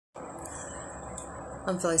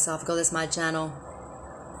I'm philosophical. This is my channel.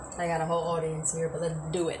 I got a whole audience here, but let's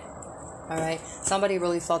do it. Alright? Somebody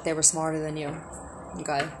really thought they were smarter than you.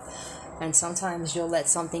 Okay? And sometimes you'll let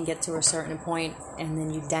something get to a certain point, and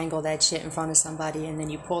then you dangle that shit in front of somebody, and then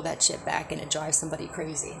you pull that shit back, and it drives somebody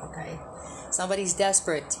crazy. Okay? Somebody's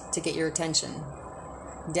desperate to get your attention.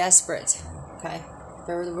 Desperate. Okay?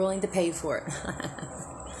 They're willing to pay for it.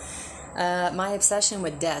 My obsession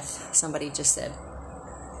with death, somebody just said.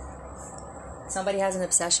 Somebody has an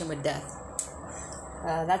obsession with death.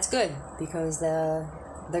 That's good, because they're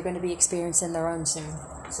going to be experiencing their own soon.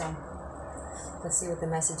 So, let's see what the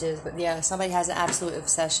message is. But yeah, somebody has an absolute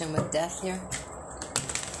obsession with death here.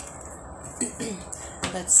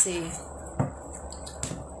 Let's see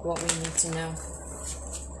what we need to know.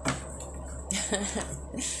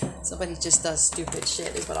 Somebody just does stupid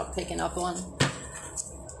shit is what I'm picking up on.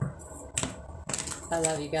 I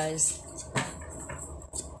love you guys.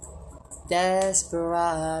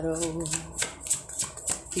 Desperado.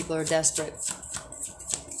 People are desperate.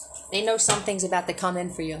 They know something's about to come in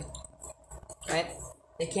for you. Right?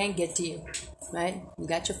 They can't get to you. Right? You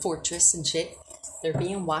got your fortress and shit. They're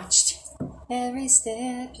being watched. Every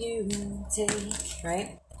step you take.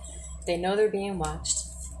 Right? They know they're being watched.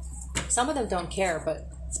 Some of them don't care, but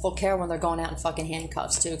they'll care when they're going out in fucking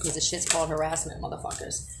handcuffs too, because the shit's called harassment,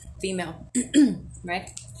 motherfuckers. Female. Right?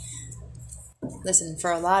 Listen,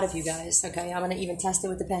 for a lot of you guys, okay, I'm going to even test it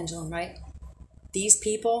with the pendulum, right? These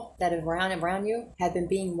people that are around you have been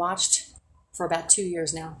being watched for about 2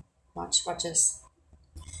 years now. Watch this.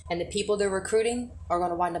 And the people they're recruiting are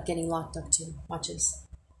going to wind up getting locked up too. Watch this.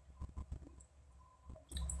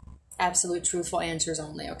 Absolute truthful answers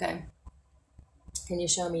only, okay? Can you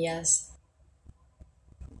show me yes?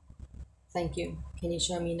 Thank you. Can you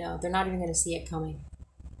show me no? They're not even going to see it coming.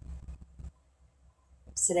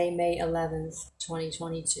 It's today, May 11th,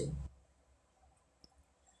 2022.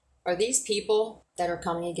 Are these people that are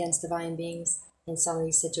coming against divine beings in some of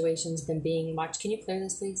these situations been being watched? Can you clear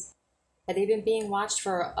this, please? Have they been being watched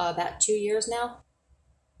for about 2 years now?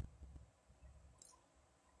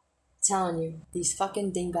 I'm telling you, these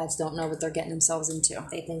fucking dingbats don't know what they're getting themselves into.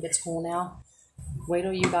 They think it's cool now. Wait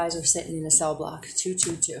till you guys are sitting in a cell block.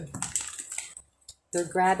 222. They're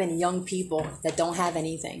grabbing young people that don't have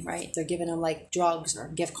anything, right? They're giving them like drugs or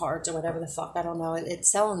gift cards or whatever the fuck. I don't know. It's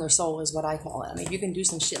selling their soul is what I call it. I mean, if you can do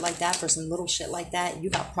some shit like that for some little shit like that, you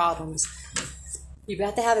got problems. You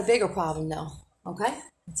got to have a bigger problem though. Okay?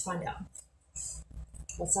 Let's find out.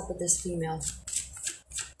 What's up with this female?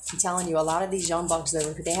 I'm telling you, a lot of these young bucks,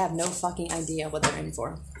 they have no fucking idea what they're in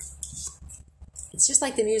for. It's just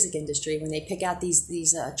like the music industry when they pick out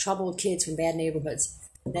these troubled kids from bad neighborhoods.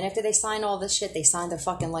 Then after they sign all this shit, they sign their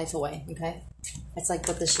fucking life away, okay? That's like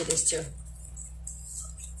what this shit is too.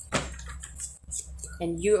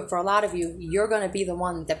 And you, for a lot of you, you're going to be the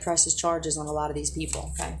one that presses charges on a lot of these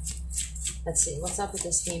people, okay? Let's see, what's up with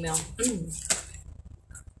this female?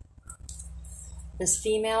 This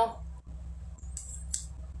female,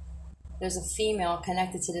 there's a female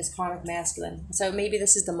connected to this karmic masculine. So maybe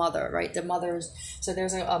this is the mother, right? The mother's, so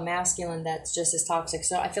there's a masculine that's just as toxic.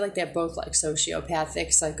 So I feel like they're both like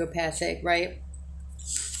sociopathic, psychopathic, right?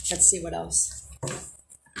 Let's see what else.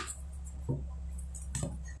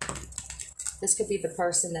 This could be the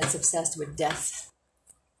person that's obsessed with death.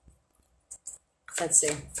 Let's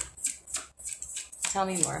see. Tell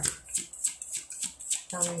me more.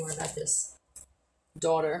 Tell me more about this.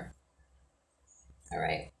 Daughter. All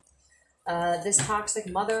right. This toxic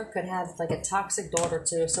mother could have like a toxic daughter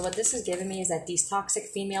too. So what this is giving me is that these toxic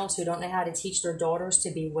females who don't know how to teach their daughters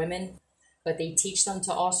to be women, but they teach them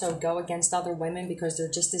to also go against other women because they're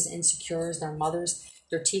just as insecure as their mothers.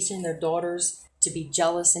 They're teaching their daughters to be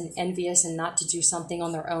jealous and envious and not to do something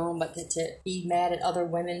on their own, but to be mad at other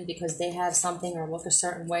women because they have something or look a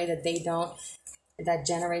certain way that they don't. That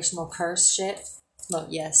generational curse shit. Look,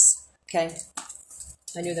 yes. Okay.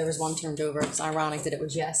 I knew there was one turned over. It's ironic that it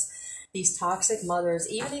was yes. These toxic mothers,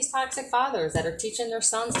 even these toxic fathers that are teaching their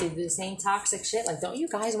sons to do the same toxic shit. Like, don't you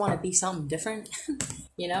guys want to be something different?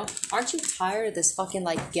 You know? Aren't you tired of this fucking,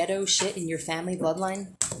 like, ghetto shit in your family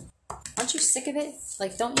bloodline? Aren't you sick of it?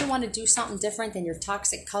 Like, don't you want to do something different than your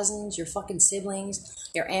toxic cousins, your fucking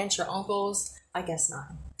siblings, your aunts, your uncles? I guess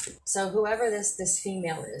not. So whoever this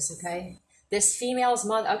female is, okay? This female's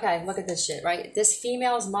mother, okay, look at this shit, right? This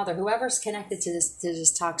female's mother, whoever's connected to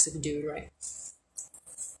this toxic dude, right?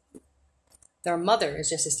 Their mother is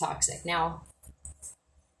just as toxic. Now,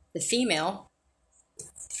 the female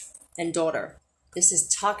and daughter. This is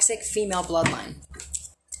toxic female bloodline.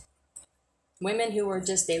 Women who are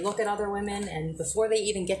just, they look at other women and before they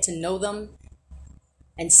even get to know them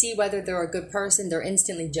and see whether they're a good person, they're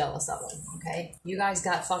instantly jealous of them, okay? You guys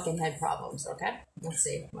got fucking head problems, okay? Let's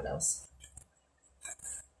see, what else?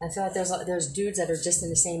 I feel like there's dudes that are just in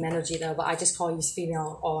the same energy though, but I just call you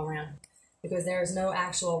female all around. Because there is no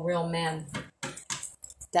actual real man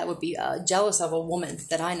that would be jealous of a woman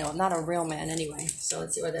that I know. I'm not a real man anyway. So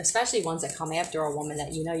let's see, especially ones that come after a woman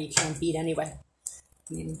that you know you can't beat anyway.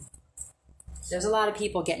 I mean, there's a lot of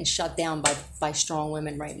people getting shut down by strong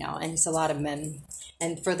women right now, and it's a lot of men.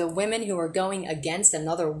 And for the women who are going against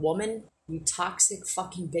another woman, you toxic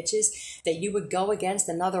fucking bitches, that you would go against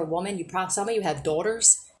another woman. Some of you have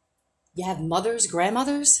daughters, you have mothers,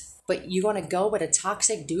 grandmothers, but you're going to go with a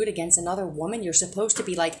toxic dude against another woman? You're supposed to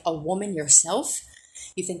be like a woman yourself?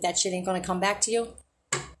 You think that shit ain't going to come back to you?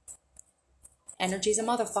 Energy's a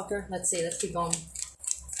motherfucker. Let's see, let's keep going.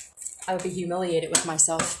 I would be humiliated with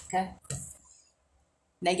myself, okay?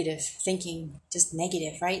 Negative thinking, just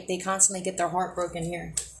negative, right? They constantly get their heart broken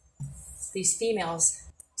here. These females.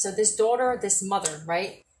 So this daughter, this mother,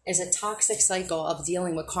 right, is a toxic cycle of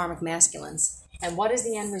dealing with karmic masculines. And what is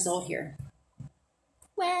the end result here?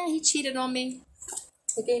 Well, he cheated on me.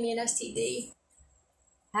 He gave me an STD.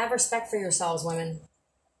 Have respect for yourselves, women.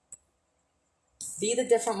 Be the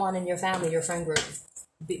different one in your family, your friend group.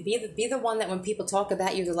 Be the one that when people talk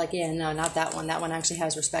about you, they're like, yeah, no, not that one. That one actually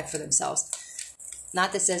has respect for themselves.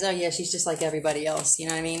 Not that says, oh yeah, she's just like everybody else. You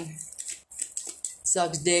know what I mean?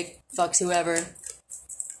 Sucks dick, fucks whoever.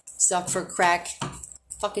 Suck for crack.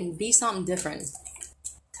 Fucking be something different.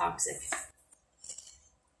 Toxic.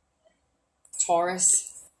 Taurus.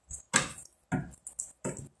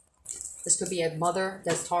 This could be a mother,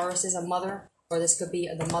 that Taurus is a mother, or this could be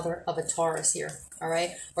the mother of a Taurus here, all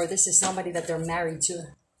right? Or this is somebody that they're married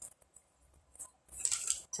to.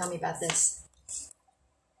 Tell me about this.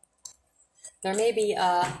 There may be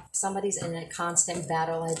somebody's in a constant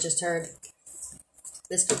battle, I just heard.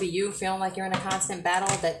 This could be you feeling like you're in a constant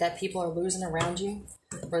battle, that people are losing around you.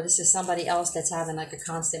 Or this is somebody else that's having like a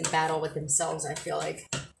constant battle with themselves, I feel like.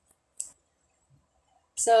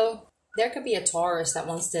 So there could be a Taurus that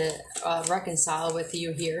wants to reconcile with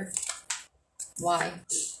you here. Why?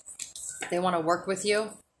 They want to work with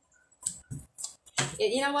you.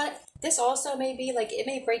 You know what? This also may be like, it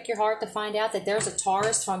may break your heart to find out that there's a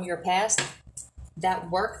Taurus from your past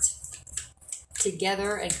that worked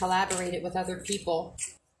together and collaborated with other people.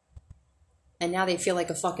 And now they feel like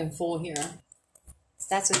a fucking fool here.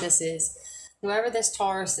 That's what this is. Whoever this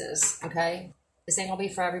Taurus is, okay? This ain't gonna be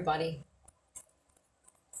for everybody.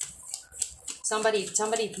 Somebody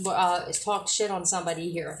is talked shit on somebody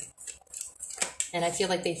here. And I feel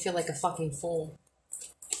like they feel like a fucking fool.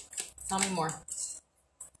 Tell me more.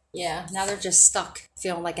 Yeah, now they're just stuck,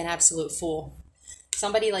 feeling like an absolute fool.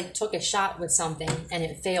 Somebody like took a shot with something and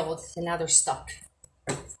it failed, and now they're stuck.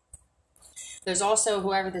 There's also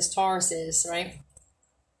whoever this Taurus is, right?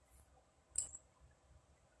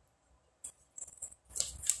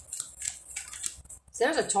 So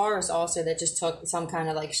there's a Taurus also that just took some kind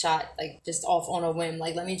of like shot, like just off on a whim,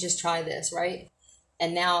 like let me just try this, right?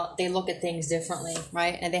 And now they look at things differently,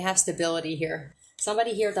 right? And they have stability here.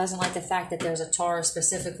 Somebody here doesn't like the fact that there's a Taurus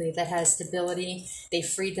specifically that has stability. They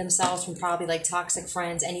freed themselves from probably like toxic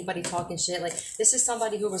friends, anybody talking shit. Like this is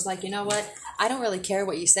somebody who was like, you know what? I don't really care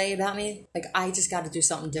what you say about me. Like I just got to do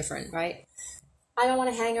something different, right? I don't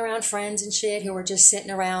want to hang around friends and shit who are just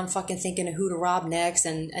sitting around fucking thinking of who to rob next.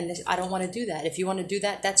 And I don't want to do that. If you want to do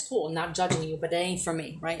that, that's cool. I'm not judging you, but it ain't for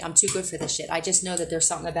me, right? I'm too good for this shit. I just know that there's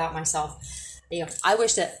something about myself. You know, I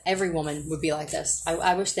wish that every woman would be like this.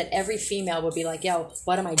 I wish that every female would be like, yo,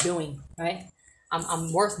 what am I doing, right?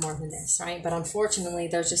 I'm worth more than this, right? But unfortunately,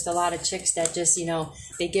 there's just a lot of chicks that just, you know,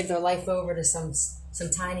 they give their life over to some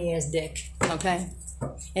tiny ass dick, okay?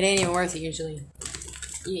 It ain't even worth it usually.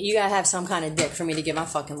 You gotta have some kind of dick for me to give my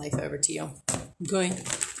fucking life over to you, okay?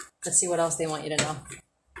 Let's see what else they want you to know.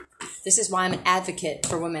 This is why I'm an advocate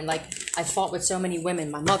for women. Like, I fought with so many women,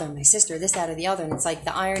 my mother, my sister, this, that, or the other. And it's like,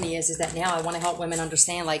 the irony is that now I want to help women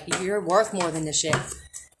understand, like, you're worth more than this shit.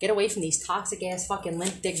 Get away from these toxic-ass fucking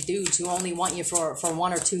limp dick dudes who only want you for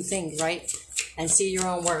one or two things, right? And see your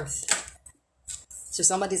own worth. So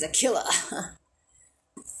somebody's a killer.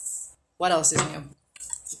 What else is new?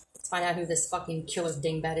 Let's find out who this fucking killer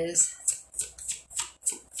dingbat is.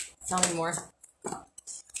 Tell me more.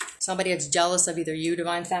 Somebody that's jealous of either you,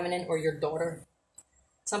 Divine Feminine, or your daughter.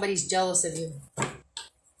 Somebody's jealous of you.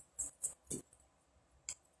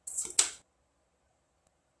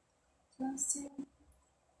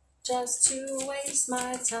 just to waste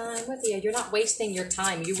my time with you. You're not wasting your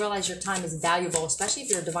time. You realize your time is valuable, especially if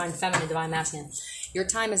you're a divine feminine, divine masculine. Your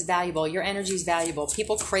time is valuable. Your energy is valuable.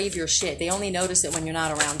 People crave your shit. They only notice it when you're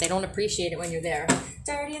not around. They don't appreciate it when you're there.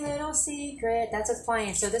 Dirty little secret. That's what's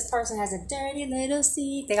playing. So this person has a dirty little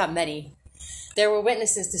secret. They got many. There were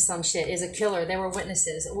witnesses to some shit. Is a killer. There were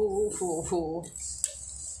witnesses. Ooh, ooh, ooh.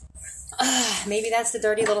 Maybe that's the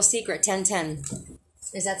dirty little secret. 1010.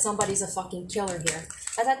 Is that somebody's a fucking killer here.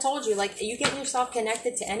 As I told you, like, you get yourself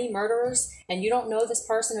connected to any murderers and you don't know this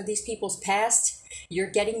person or these people's past,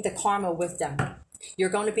 you're getting the karma with them. You're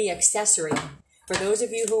going to be accessory. For those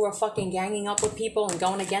of you who are fucking ganging up with people and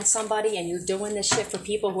going against somebody and you're doing this shit for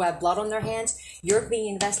people who have blood on their hands, you're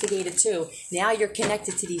being investigated too. Now you're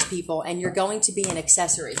connected to these people and you're going to be an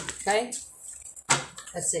accessory. Okay?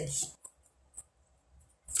 Let's see.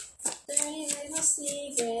 Dirty little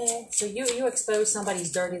secret. So you expose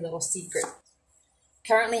somebody's dirty little secret.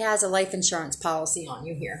 Currently has a life insurance policy on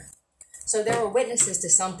you here. So there were witnesses to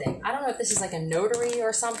something. I don't know if this is like a notary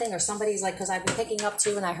or something, or somebody's like, because I've been picking up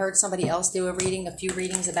too, and I heard somebody else do a few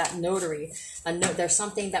readings about notary. There's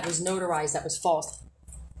something that was notarized that was false.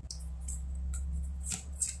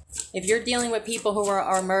 If you're dealing with people who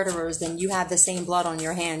are murderers, then you have the same blood on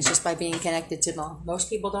your hands just by being connected to them. Most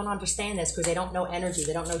people don't understand this because they don't know energy.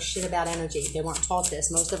 They don't know shit about energy. They weren't taught this.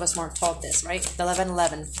 Most of us weren't taught this, right?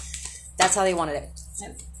 1111. That's how they wanted it.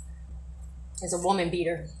 Yep. As a woman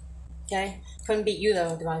beater. Okay? Couldn't beat you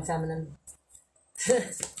though, divine feminine.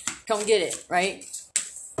 Come get it, right?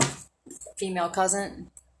 Female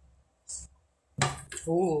cousin.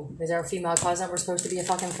 Ooh, is there a female cousin we're supposed to be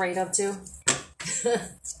fucking afraid of too?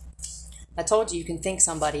 I told you can think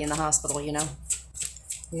somebody in the hospital, you know.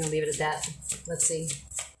 We're gonna leave it at that. Let's see.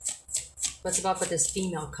 What's up with this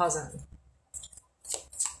female cousin?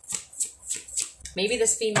 Maybe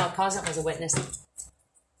this female cousin was a witness.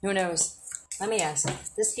 Who knows? Let me ask.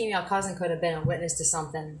 This female cousin could have been a witness to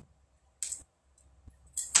something.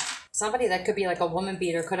 Somebody that could be like a woman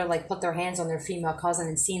beater could have like put their hands on their female cousin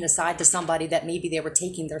and seen a side to somebody that maybe they were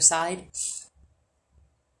taking their side.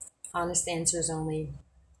 Honest answers only.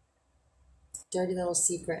 Dirty little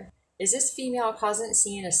secret. Is this female cousin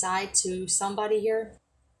seeing a side to somebody here?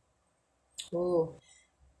 Ooh.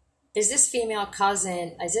 Is this female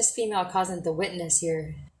cousin the witness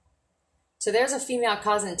here? So there's a female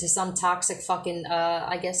cousin to some toxic fucking,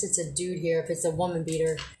 I guess it's a dude here if it's a woman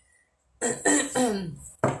beater.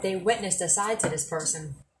 They witnessed a side to this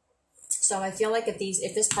person. So I feel like if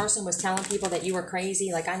this person was telling people that you were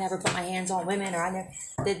crazy, like I never put my hands on women or I never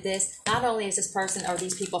did this, not only is this person or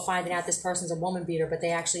these people finding out this person's a woman beater, but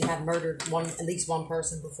they actually have murdered at least one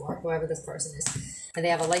person before, whoever this person is. And they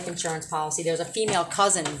have a life insurance policy. There's a female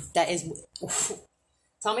cousin that is...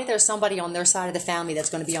 Tell me there's somebody on their side of the family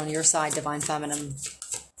that's going to be on your side, divine feminine,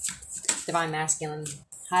 divine masculine.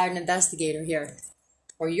 Hired an investigator here.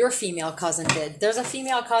 Or your female cousin did. There's a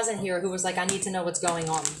female cousin here who was like, I need to know what's going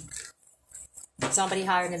on. Somebody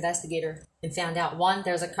hired an investigator and found out. One,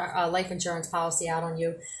 there's a life insurance policy out on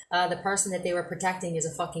you. The person that they were protecting is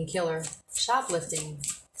a fucking killer. Shoplifting.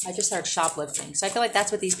 I just heard shoplifting. So I feel like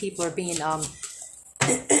that's what these people are being,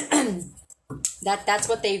 that's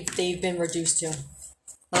what they've been reduced to.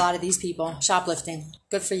 A lot of these people. Shoplifting.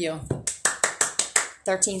 Good for you.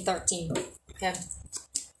 1313. Okay.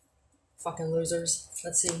 Fucking losers.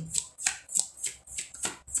 Let's see.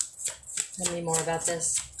 Tell me more about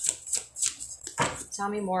this. Tell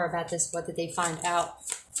me more about this. What did they find out?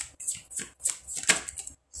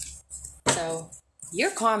 So,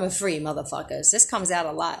 you're karma free, motherfuckers. This comes out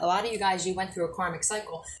a lot. A lot of you guys, you went through a karmic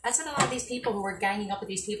cycle. That's what a lot of these people who are ganging up with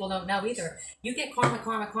these people don't know either. You get karma,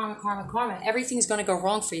 karma, karma, karma, karma. Everything's going to go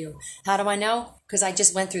wrong for you. How do I know? Because I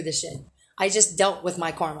just went through this shit. I just dealt with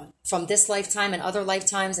my karma from this lifetime and other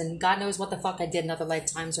lifetimes, and God knows what the fuck I did in other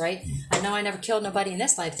lifetimes, right? I know I never killed nobody in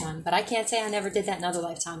this lifetime, but I can't say I never did that in other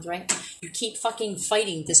lifetimes, right? You keep fucking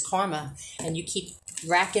fighting this karma, and you keep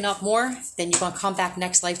racking up more, then you're going to come back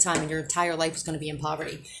next lifetime, and your entire life is going to be in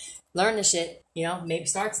poverty. Learn this shit, you know? Maybe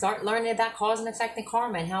start learning about cause and effect and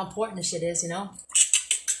karma and how important this shit is, you know?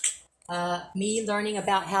 Me learning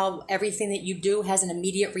about how everything that you do has an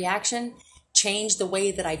immediate reaction changed the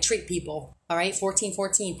way that I treat people. All right,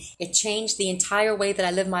 1414. It changed the entire way that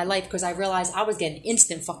I live my life because I realized I was getting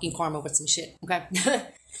instant fucking karma with some shit. Okay.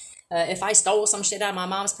 If I stole some shit out of my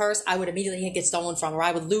mom's purse, I would immediately get stolen from her.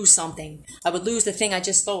 I would lose something. I would lose the thing I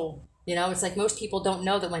just stole. You know, it's like most people don't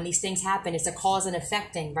know that when these things happen, it's a cause and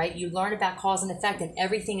effect thing, right? You learn about cause and effect, and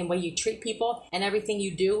everything and the way you treat people and everything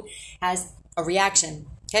you do has a reaction.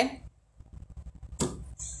 Okay.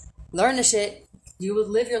 Learn the shit. You will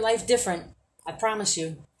live your life different. I promise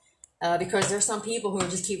you. Because there's some people who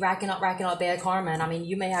just keep racking up bad karma. And I mean,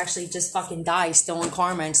 you may actually just fucking die still in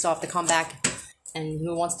karma and still have to come back. And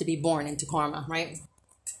who wants to be born into karma, right?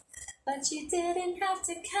 But you didn't have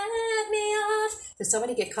to cut me off. Did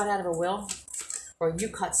somebody get cut out of a will? Or you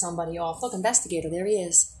cut somebody off? Look, investigator, there he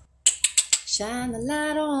is. Shine the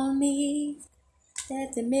light on me.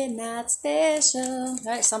 At the midnight special. All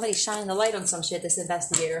right, somebody's shining the light on some shit, this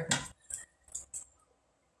investigator.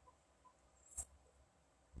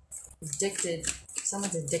 Addicted.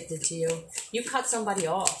 Someone's addicted to you. You cut somebody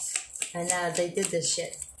off. And they did this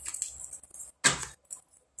shit.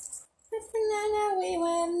 We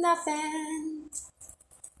were nothing.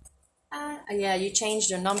 Yeah, you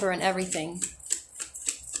changed your number and everything.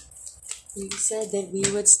 You said that we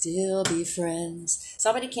would still be friends.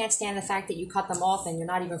 Somebody can't stand the fact that you cut them off and you're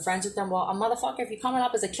not even friends with them. Well, a motherfucker, if you're coming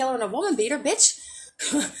up as a killer and a woman beater, bitch.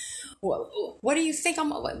 What do you think?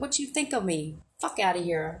 What you think of me? Fuck out of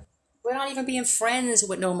here. We're not even being friends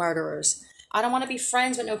with no murderers. I don't want to be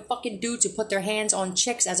friends with no fucking dudes who put their hands on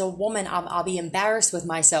chicks. As a woman, I'll be embarrassed with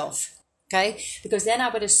myself. Okay? Because then I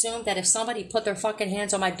would assume that if somebody put their fucking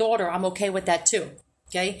hands on my daughter, I'm okay with that too.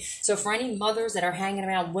 Okay? So for any mothers that are hanging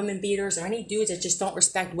around women beaters or any dudes that just don't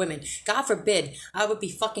respect women, God forbid, I would be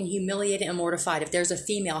fucking humiliated and mortified if there's a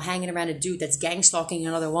female hanging around a dude that's gang stalking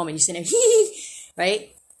another woman. You sit there, hee,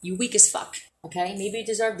 right? You weak as fuck. Okay? Maybe you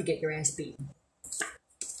deserve to get your ass beat.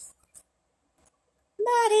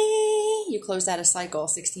 Buddy! You closed out a cycle,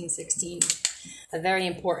 1616. A very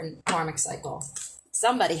important karmic cycle.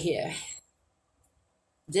 Somebody here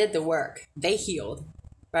did the work. They healed,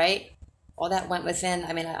 right? All that went within.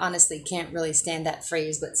 I mean, I honestly can't really stand that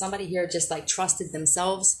phrase, but somebody here just like trusted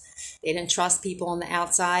themselves. They didn't trust people on the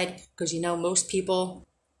outside because, you know, most people,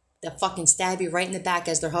 they'll fucking stab you right in the back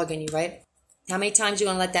as they're hugging you, right? How many times you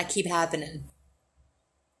want to let that keep happening?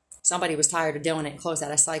 Somebody was tired of doing it, closed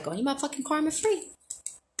out a cycle, and you motherfucking karma free.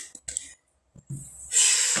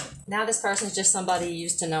 Now this person's just somebody you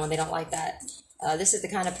used to know and they don't like that. This is the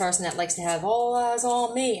kind of person that likes to have all eyes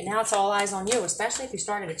on me, and now it's all eyes on you, especially if you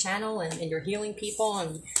started a channel and you're healing people,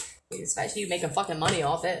 and especially you making fucking money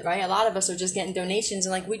off it, right? A lot of us are just getting donations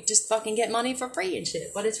and like we just fucking get money for free and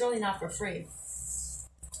shit, but it's really not for free.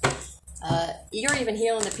 You're even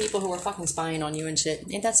healing the people who are fucking spying on you and shit.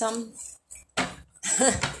 Ain't that something?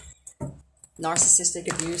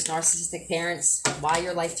 Narcissistic abuse, narcissistic parents, why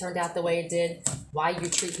your life turned out the way it did, why you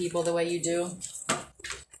treat people the way you do.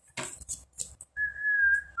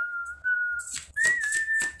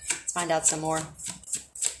 Let's find out some more.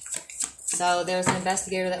 So there's an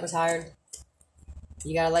investigator that was hired.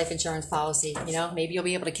 You got a life insurance policy, you know? Maybe you'll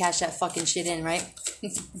be able to cash that fucking shit in, right?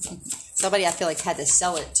 Somebody I feel like had to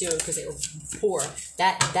sell it too because they were poor.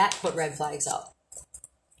 That put red flags up.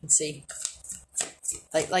 Let's see.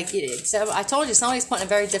 So I told you somebody's put in a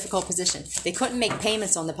very difficult position. They couldn't make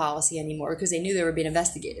payments on the policy anymore because they knew they were being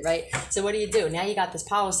investigated, right? So what do? Now you got this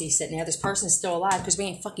policy sitting there. This person is still alive because we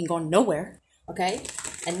ain't fucking going nowhere, okay?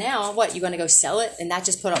 And now what? You're going to go sell it? And that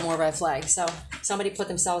just put up more red flags. So somebody put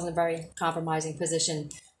themselves in a very compromising position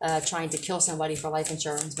trying to kill somebody for life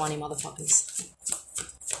insurance. Money motherfuckers.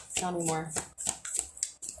 Tell me more.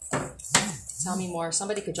 Tell me more.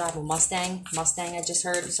 Somebody could drive a Mustang. Mustang, I just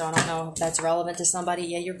heard, so I don't know if that's relevant to somebody.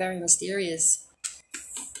 Yeah, you're very mysterious.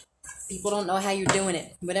 People don't know how you're doing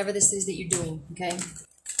it. Whatever this is that you're doing, okay?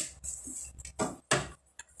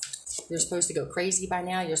 You're supposed to go crazy by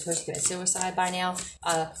now. You're supposed to commit suicide by now.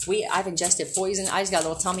 I've ingested poison. I just got a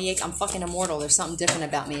little tummy ache. I'm fucking immortal. There's something different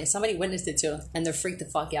about me. And somebody witnessed it too, and they're freaked the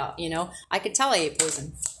fuck out, you know? I could tell I ate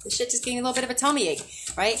poison. This shit just gave me a little bit of a tummy ache,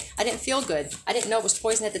 right? I didn't feel good. I didn't know it was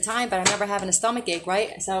poison at the time, but I remember having a stomach ache,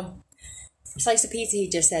 right? So, slice of pizza, he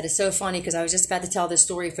just said. It's so funny because I was just about to tell this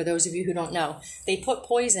story for those of you who don't know. They put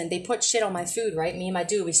poison, they put shit on my food, right? Me and my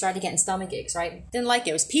dude, we started getting stomach aches, right? Didn't like it.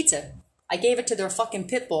 It was pizza. I gave it to their fucking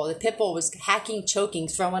pit bull. The pit bull was hacking, choking,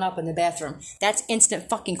 throwing up in the bathroom. That's instant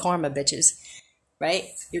fucking karma, bitches.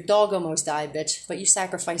 Right? Your dog almost died, bitch. But you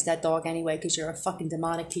sacrificed that dog anyway because you're a fucking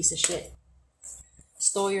demonic piece of shit.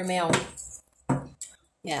 Stole your mail.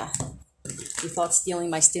 Yeah. You thought stealing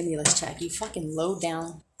my stimulus check. You fucking low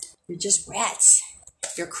down. You're just rats.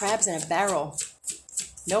 You're crabs in a barrel.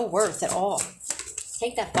 No worth at all.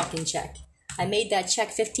 Take that fucking check. I made that check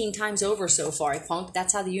 15 times over so far, punk.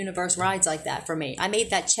 That's how the universe rides like that for me. I made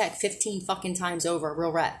that check 15 fucking times over,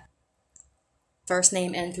 real rat. First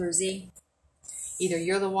name N through Z. Either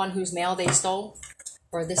you're the one whose mail they stole,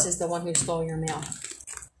 or this is the one who stole your mail.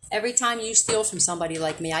 Every time you steal from somebody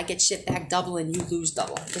like me, I get shit back double and you lose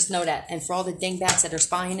double. Just know that. And for all the dingbats that are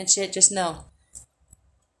spying and shit, just know.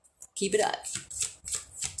 Keep it up.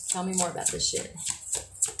 Tell me more about this shit.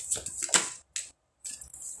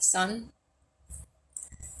 son.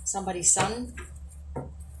 Somebody's son.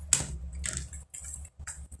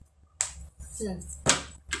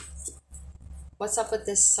 What's up with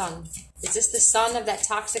this son? Is this the son of that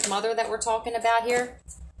toxic mother that we're talking about here?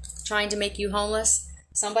 Trying to make you homeless?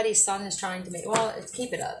 Somebody's son is trying to make... Well,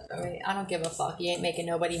 keep it up. All right? I don't give a fuck. You ain't making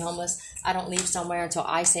nobody homeless. I don't leave somewhere until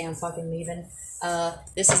I say I'm fucking leaving.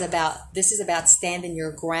 This is about standing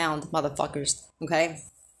your ground, motherfuckers. Okay?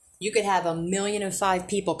 You could have 1,000,005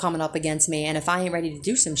 people coming up against me, and if I ain't ready to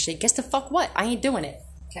do some shit, guess the fuck what? I ain't doing it.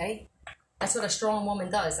 Okay? That's what a strong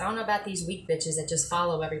woman does. I don't know about these weak bitches that just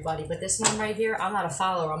follow everybody, but this one right here, I'm not a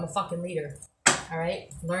follower. I'm a fucking leader. All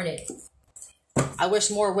right? Learn it. I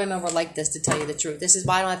wish more women were like this, to tell you the truth. This is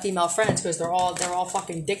why I don't have female friends, because they're all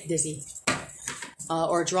fucking dick dizzy,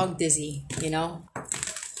 or drug dizzy, you know,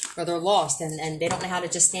 or they're lost and they don't know how to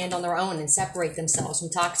just stand on their own and separate themselves from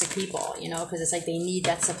toxic people, you know, because it's like they need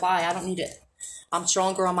that supply. I don't need it. I'm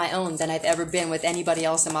stronger on my own than I've ever been with anybody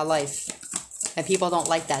else in my life. And people don't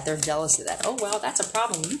like that. They're jealous of that. Oh, well, that's a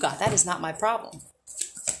problem you got. That is not my problem.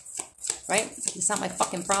 Right? It's not my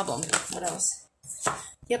fucking problem. What else?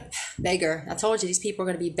 Yep, beggar. I told you these people are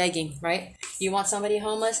going to be begging, right? You want somebody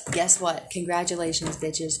homeless? Guess what? Congratulations,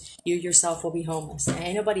 bitches. You yourself will be homeless. And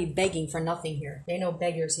ain't nobody begging for nothing here. There ain't no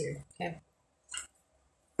beggars here, okay?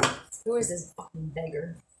 Who is this fucking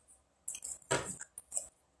beggar?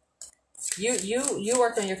 You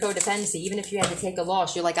worked on your codependency. Even if you had to take a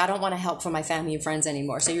loss, you're like, I don't want to help for my family and friends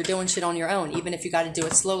anymore. So you're doing shit on your own, even if you got to do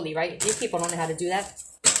it slowly, right? These people don't know how to do that.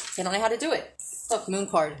 They don't know how to do it. Look, moon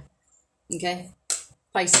card. Okay?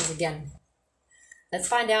 Pisces again. Let's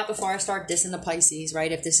find out before I start dissing the Pisces,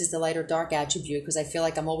 right? If this is the light or dark attribute, because I feel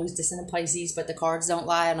like I'm always dissing the Pisces, but the cards don't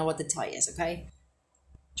lie. I don't know what the tie is, okay?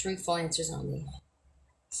 Truthful answers only.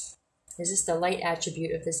 Is this the light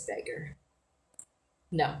attribute of this beggar?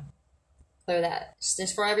 No. Clear that.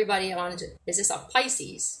 Just for everybody, is this a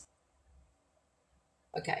Pisces?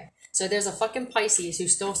 Okay. So there's a fucking Pisces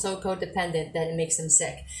who's still so codependent that it makes them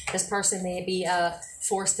sick. This person may be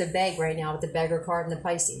forced to beg right now with the beggar card and the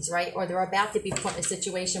Pisces, right? Or they're about to be put in a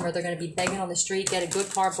situation where they're going to be begging on the street, get a good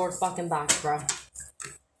cardboard fucking box, bro.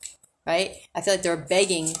 Right? I feel like they're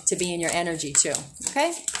begging to be in your energy too.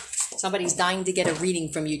 Okay? Somebody's dying to get a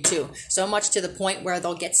reading from you too. So much to the point where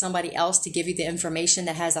they'll get somebody else to give you the information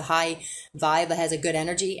that has a high vibe, that has a good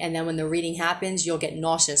energy. And then when the reading happens, you'll get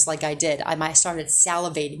nauseous like I did. I started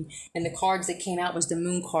salivating. And the cards that came out was the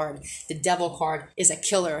moon card. The devil card is a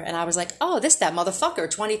killer. And I was like, oh, that motherfucker,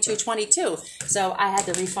 2222. So I had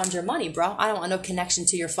to refund your money, bro. I don't want no connection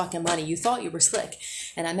to your fucking money. You thought you were slick.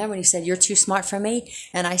 And I remember when he said, you're too smart for me.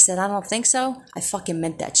 And I said, I don't think so. I fucking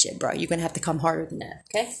meant that shit, bro. You're going to have to come harder than that,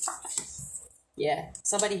 okay? Yeah,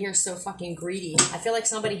 somebody here's so fucking greedy. I feel like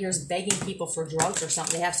somebody here's begging people for drugs or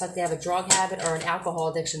something. They have a drug habit or an alcohol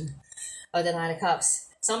addiction. Or the Nine of Cups.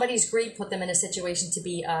 Somebody's greed put them in a situation to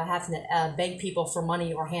be having to beg people for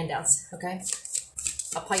money or handouts. Okay,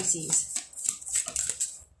 a Pisces.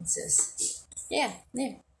 What's this? Yeah,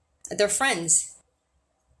 they're friends.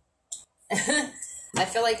 I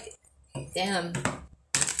feel like, damn.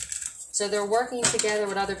 So they're working together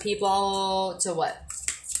with other people to what?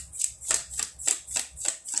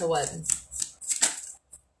 To what?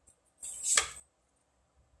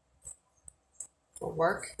 For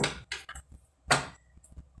work.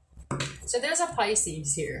 So there's a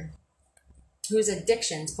Pisces here whose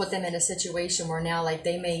addictions put them in a situation where now like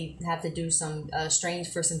they may have to do some strange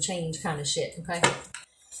for some change kind of shit, okay?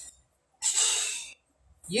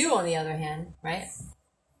 You, on the other hand, right?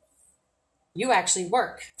 You actually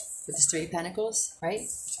work with this Three of Pentacles, right?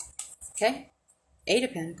 Okay? Eight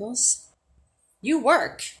of Pentacles. You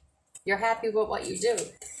work. You're happy with what you do.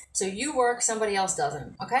 So you work, somebody else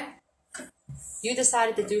doesn't, okay? You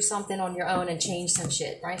decided to do something on your own and change some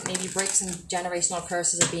shit, right? Maybe break some generational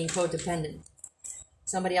curses of being codependent.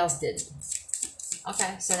 Somebody else did.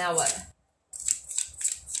 Okay, so now what?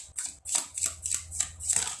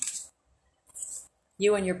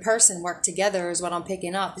 You and your person work together is what I'm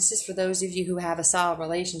picking up. This is for those of you who have a solid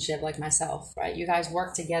relationship like myself, right? You guys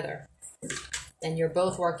work together. And you're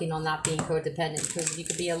both working on not being codependent, because you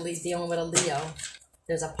could be dealing with a Leo.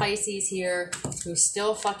 There's a Pisces here who's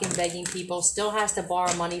still fucking begging people, still has to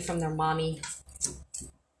borrow money from their mommy.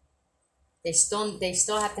 They still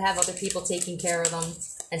have to have other people taking care of them,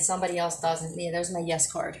 and somebody else doesn't. Yeah, there's my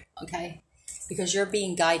yes card, okay? Because you're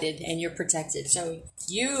being guided and you're protected. So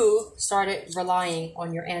you started relying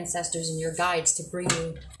on your ancestors and your guides to bring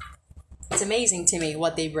you. It's amazing to me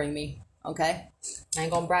what they bring me. Okay? I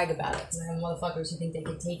ain't gonna brag about it. I have motherfuckers who think they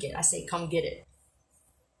can take it. I say, come get it.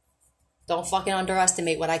 Don't fucking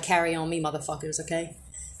underestimate what I carry on me, motherfuckers, okay?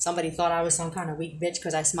 Somebody thought I was some kind of weak bitch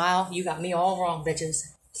because I smile. You got me all wrong, bitches.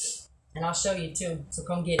 And I'll show you too, so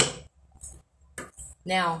come get it.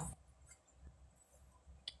 Now,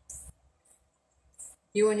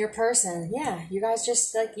 you and your person, yeah, you guys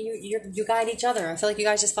just, like, you guide each other. I feel like you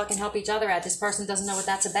guys just fucking help each other out. This person doesn't know what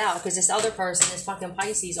that's about, because this other person, this fucking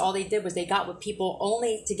Pisces, all they did was they got with people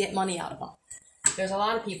only to get money out of them. There's a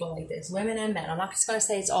lot of people like this, women and men. I'm not just going to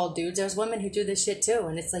say it's all dudes. There's women who do this shit too,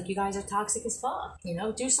 and it's like, you guys are toxic as fuck, you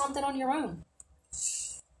know? Do something on your own.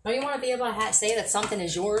 Don't you want to be able to say that something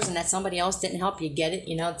is yours and that somebody else didn't help you get it?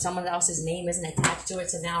 You know, someone else's name isn't attached to it,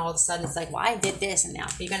 so now all of a sudden it's like, well, I did this, and now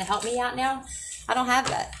are you going to help me out now? I don't have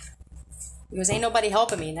that. Because ain't nobody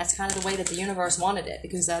helping me, and that's kind of the way that the universe wanted it.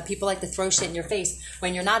 Because people like to throw shit in your face.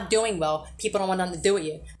 When you're not doing well, people don't want nothing to do with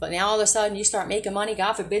you. But now all of a sudden you start making money,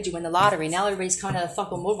 God forbid you win the lottery. Now everybody's coming out of the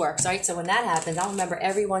fucking woodworks, right? So when that happens, I'll remember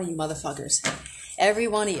every one of you motherfuckers. Every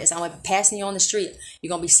one of you. I'm like passing you on the street. You're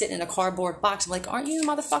going to be sitting in a cardboard box. I'm like, aren't you the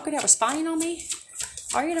motherfucker that was spying on me?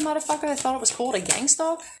 Are you the motherfucker that thought it was cool to gang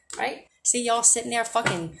stalk? Right? See y'all sitting there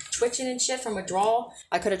fucking twitching and shit from withdrawal.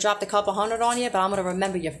 I could have dropped a couple hundred on you, but I'm going to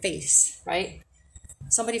remember your face, right?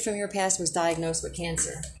 Somebody from your past was diagnosed with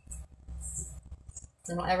cancer.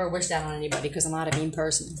 I don't ever wish that on anybody because I'm not a mean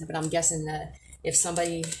person. But I'm guessing that if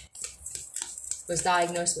somebody was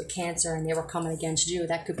diagnosed with cancer and they were coming against you,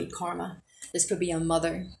 that could be karma. This could be a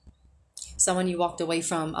mother. Someone you walked away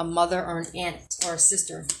from, a mother or an aunt or a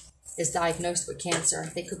sister is diagnosed with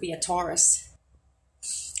cancer. They could be a Taurus.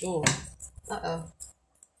 Ooh. Uh-oh.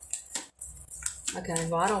 Okay,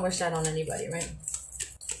 well, I don't wish that on anybody, right?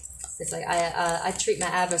 It's like I treat my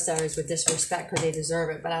adversaries with disrespect because they deserve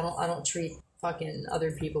it, but I don't treat fucking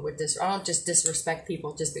other people with I don't just disrespect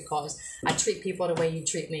people just because. I treat people the way you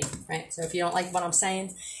treat me, right? So if you don't like what I'm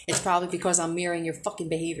saying, it's probably because I'm mirroring your fucking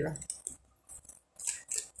behavior.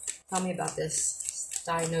 Tell me about this.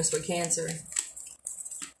 Diagnosed with cancer.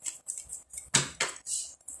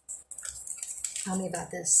 Tell me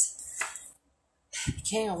about this.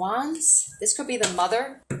 King of Wands. This could be the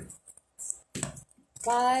mother.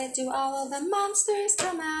 Why do all of the monsters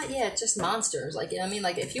come out? Yeah, just monsters. Like, you know what I mean?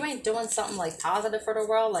 Like, if you ain't doing something, like, positive for the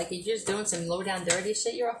world, like, you're just doing some low-down dirty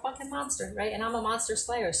shit, you're a fucking monster, right? And I'm a monster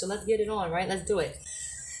slayer, so let's get it on, right? Let's do it.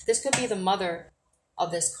 This could be the mother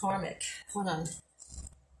of this karmic. Hold on.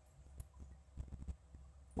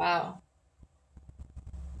 Wow.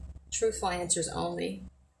 Truthful answers only.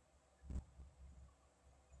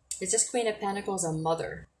 Is this Queen of Pentacles a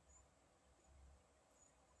mother?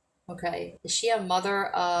 Okay. Is she a mother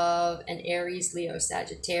of an Aries, Leo,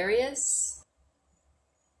 Sagittarius?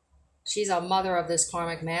 She's a mother of this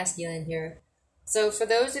karmic masculine here. So for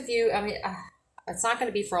those of you, I mean, it's not going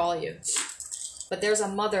to be for all of you. But there's a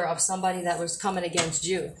mother of somebody that was coming against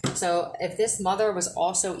you. So if this mother was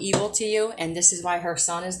also evil to you, and this is why her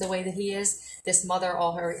son is the way that he is, this mother,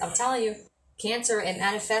 I'm telling you, Cancer, it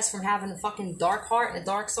manifests from having a fucking dark heart and a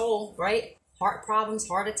dark soul, right? Heart problems,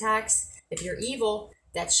 heart attacks. If you're evil,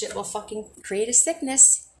 that shit will fucking create a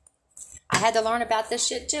sickness. I had to learn about this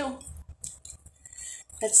shit too.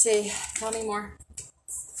 Let's see. Tell me more.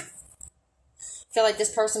 I feel like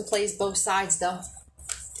this person plays both sides though.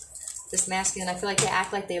 This masculine, I feel like they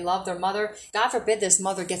act like they love their mother. God forbid this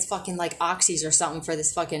mother gets fucking like oxys or something for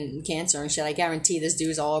this fucking cancer and shit. I guarantee this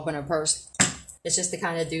dude's all up in her purse. It's just the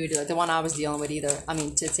kind of dude, the one I was dealing with either. I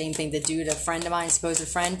mean, it's the same thing. The dude, a friend of mine, supposed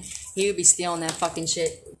friend, he would be stealing that fucking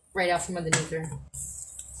shit right out from underneath her.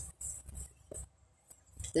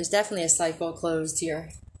 There's definitely a cycle closed here.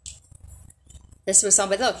 This was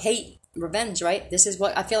somebody, look, hate, revenge, right? This is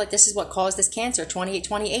what, I feel like this is what caused this cancer,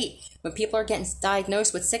 2828. When people are getting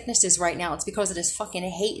diagnosed with sicknesses right now, it's because of this fucking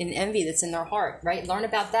hate and envy that's in their heart, right? Learn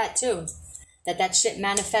about that too. That shit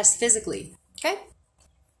manifests physically, okay?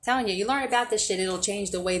 Telling you, you learn about this shit, it'll change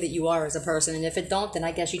the way that you are as a person. And if it don't, then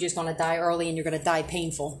I guess you're just going to die early and you're going to die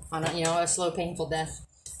painful. On a, you know, a slow, painful death.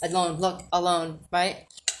 Alone, look, alone, right?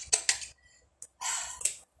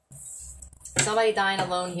 Somebody dying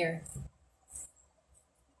alone here.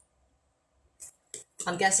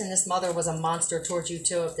 I'm guessing this mother was a monster towards you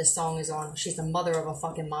too if this song is on. She's the mother of a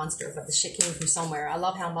fucking monster, but the shit came from somewhere. I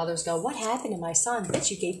love how mothers go, what happened to my son? Bitch,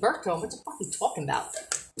 you gave birth to him. What the fuck are you talking about?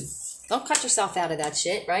 Don't cut yourself out of that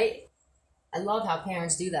shit, right? I love how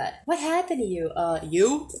parents do that. What happened to you?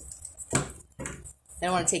 You? They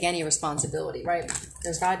don't want to take any responsibility, right?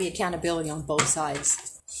 There's got to be accountability on both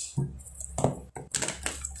sides.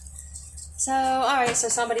 So, alright, so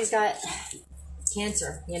somebody's got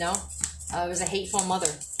cancer, you know? It was a hateful mother.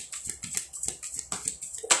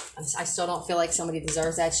 I still don't feel like somebody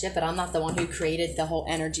deserves that shit, but I'm not the one who created the whole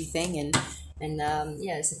energy thing, and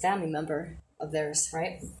yeah, it's a family member of theirs,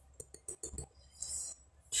 right?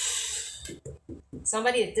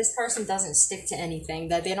 Somebody, this person doesn't stick to anything,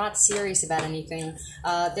 that they're not serious about anything.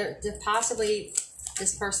 They're possibly,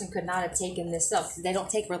 this person could not have taken this up. They don't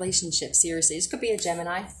take relationships seriously. This could be a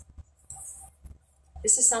Gemini.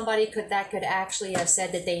 This is somebody that could actually have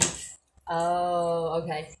said that they, oh,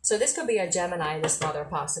 okay. So this could be a Gemini, this mother,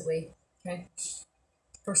 possibly. Okay.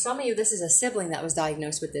 For some of you, this is a sibling that was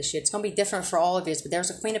diagnosed with this shit. It's going to be different for all of you, but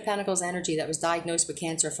there's a Queen of Pentacles energy that was diagnosed with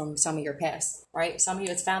cancer from some of your past, right? Some of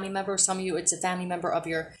you, it's family member. Some of you, it's a family member of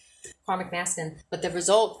your karmic masculine. But the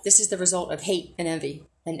result, this is the result of hate and envy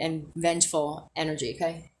and vengeful energy,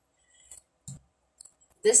 okay?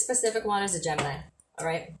 This specific one is a Gemini, all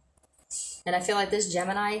right? And I feel like this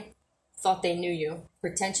Gemini thought they knew you.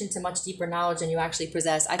 Pretension to much deeper knowledge than you actually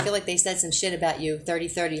possess. I feel like they said some shit about you,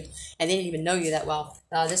 30-30, and they didn't even know you that well.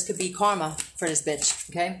 This could be karma for this bitch,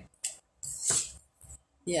 okay?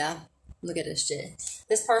 Yeah, look at this shit.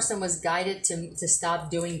 This person was guided to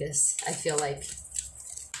stop doing this, I feel like.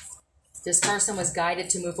 This person was guided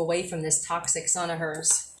to move away from this toxic son of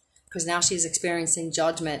hers, because now she's experiencing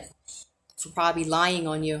judgment for probably lying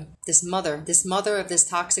on you. This mother of this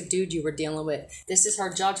toxic dude you were dealing with, this is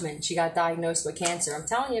her judgment. She got diagnosed with cancer. I'm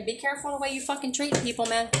telling you, be careful the way you fucking treat people,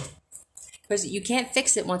 man, because you can't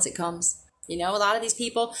fix it once it comes. You know, a lot of these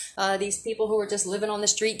people who are just living on the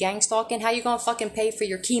street gang stalking, how you gonna fucking pay for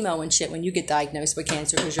your chemo and shit when you get diagnosed with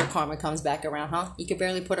cancer because your karma comes back around, huh? You could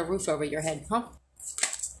barely put a roof over your head, huh?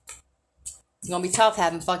 It's gonna be tough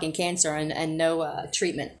having fucking cancer and no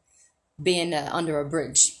treatment, being under a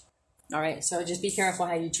bridge. All right, so just be careful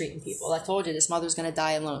how you treating people. I told you, this mother's going to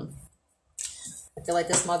die alone. I feel like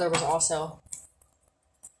this mother was also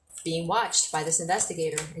being watched by this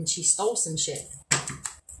investigator, and she stole some shit.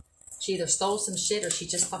 She either stole some shit or she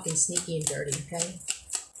just fucking sneaky and dirty, okay?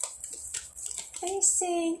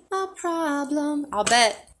 Facing a problem. I'll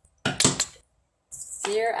bet.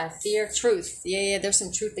 Fear, I fear truth. Yeah, there's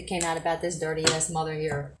some truth that came out about this dirty-ass mother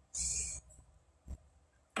here.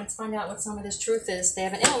 Let's find out what some of this truth is. They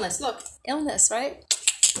have an illness. Look, illness, right?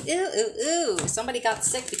 Ew. Somebody got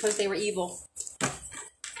sick because they were evil.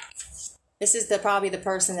 This is probably the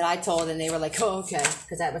person that I told, and they were like, oh, okay,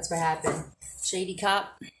 because that's what happened. Shady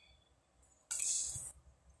cop.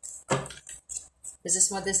 Is this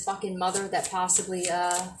what this fucking mother that possibly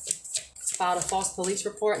filed a false police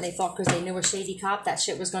report, and they thought because they knew a shady cop that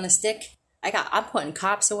shit was going to stick? I'm putting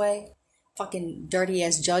cops away. Fucking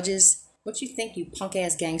dirty-ass judges. What you think you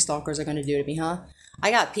punk-ass gang stalkers are going to do to me, huh?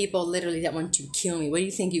 I got people literally that want to kill me. What do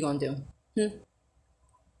you think you're going to do?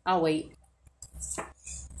 I'll wait.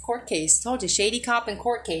 Court case. Told you, shady cop and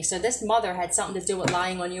court case. So this mother had something to do with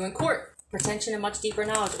lying on you in court. Pretension and much deeper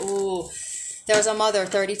knowledge. Ooh. There's a mother,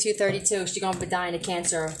 32. She's going to be dying of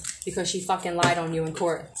cancer because she fucking lied on you in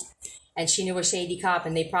court. And she knew a shady cop,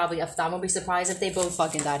 and they probably, I won't be surprised if they both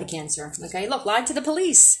fucking died of cancer. Okay, look, lied to the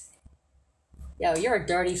police. Yo, you're a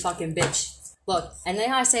dirty fucking bitch. Look, and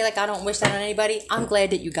then I say, like, I don't wish that on anybody. I'm glad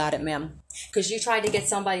that you got it, ma'am. Because you tried to get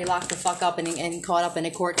somebody locked the fuck up and caught up in a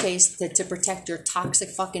court case to protect your toxic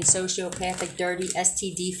fucking sociopathic, dirty,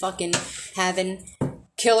 STD fucking having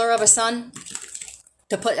killer of a son.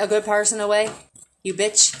 To put a good person away. You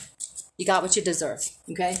bitch. You got what you deserve.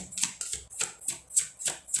 Okay?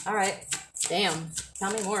 Alright. Damn.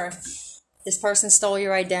 Tell me more. This person stole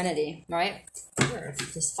your identity, right? You're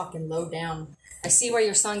just fucking low down. I see where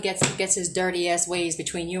your son gets his dirty ass ways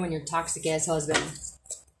between you and your toxic ass husband.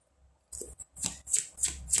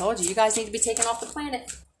 Told you, you guys need to be taken off the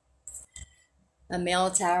planet. A male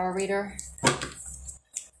tarot reader.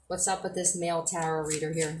 What's up with this male tarot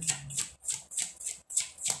reader here?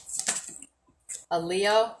 A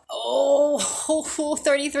Leo. Oh,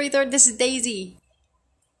 33. This is Daisy.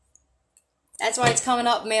 That's why it's coming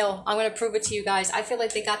up, male. I'm going to prove it to you guys. I feel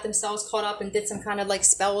like they got themselves caught up and did some kind of like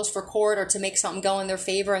spells for court or to make something go in their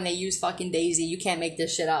favor, and they use fucking Daisy. You can't make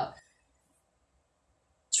this shit up.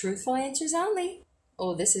 Truthful answers only.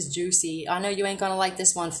 Oh, this is juicy. I know you ain't going to like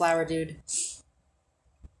this one, flower dude.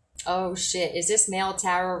 Oh, shit. Is this male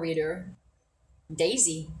tarot reader?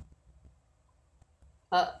 Daisy.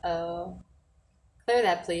 Uh-oh. Clear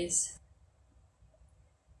that, please.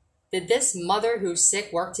 Did this mother who's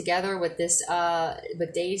sick work together with this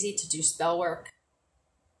with Daisy to do spell work?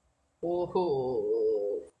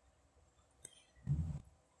 Ooh.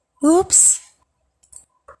 Oops.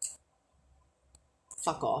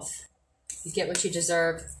 Fuck off. You get what you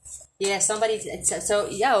deserve. Yeah, somebody. So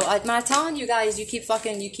yo, I'm telling you guys, you keep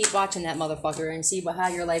watching that motherfucker and see how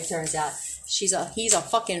your life turns out. He's a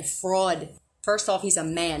fucking fraud. First off, he's a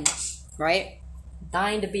man, right?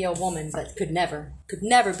 Dying to be a woman, but could never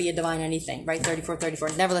be a divine anything, right? 34.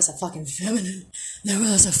 Nevertheless a fucking feminine.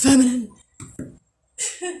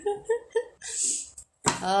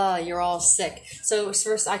 Oh, you're all sick. So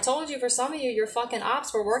first, I told you, for some of you, your fucking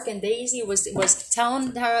ops were working. Daisy was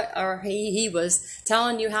telling her, or he was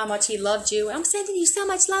telling you how much he loved you. I'm sending you so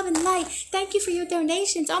much love and light. Thank you for your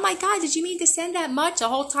donations. Oh my God, did you mean to send that much? The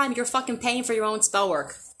whole time you're fucking paying for your own spell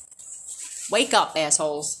work. Wake up,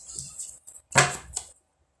 assholes.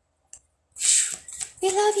 We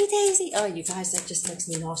love you, Daisy. Oh, you guys, that just makes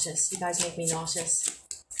me nauseous. You guys make me nauseous.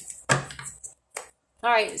 All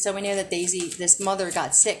right, so we know that Daisy, this mother,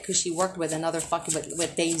 got sick because she worked with another fucking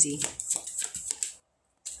with Daisy.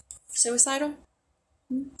 Suicidal?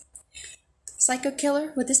 Psycho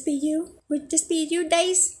killer? Would this be you? Would this be you,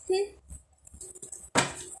 Daisy?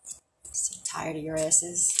 So tired of your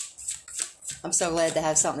asses. I'm so glad to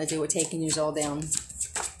have something to do with taking you all down.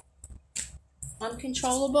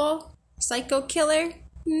 Uncontrollable? Psycho killer?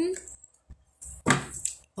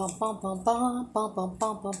 Bum bum bum bum bum bum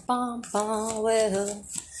bum bum bum bum. Well,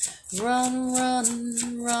 run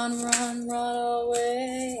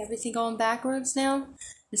away. Everything going backwards now?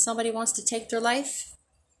 If somebody wants to take their life?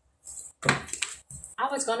 I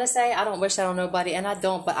was gonna say I don't wish that on nobody, and I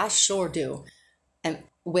don't, but I sure do. And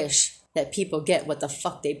wish that people get what the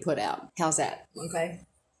fuck they put out. How's that? Okay.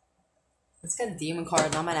 Let's get a demon card,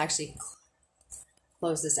 and I might actually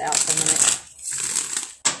close this out for a minute.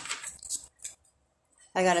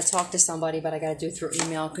 I gotta talk to somebody, but I gotta do it through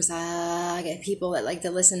email because I get people that like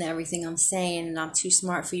to listen to everything I'm saying, and I'm too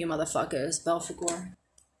smart for you motherfuckers. Belphegor.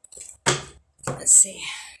 Let's see.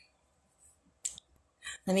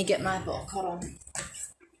 Let me get my book. Hold on.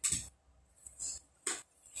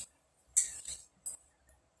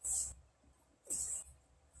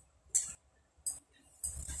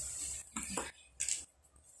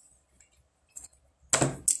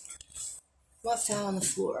 What fell on the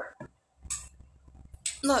floor?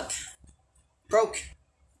 Look. Broke.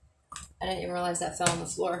 I didn't even realize that fell on the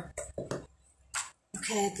floor.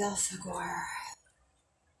 Okay, Belphegor.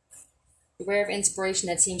 Beware of inspiration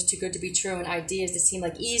that seems too good to be true and ideas that seem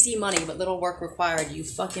like easy money but little work required. You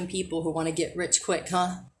fucking people who want to get rich quick,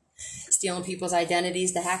 huh? Stealing people's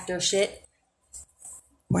identities to hack their shit.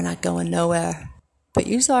 We're not going nowhere. But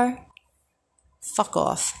you are. Fuck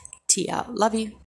off. T out. Love you.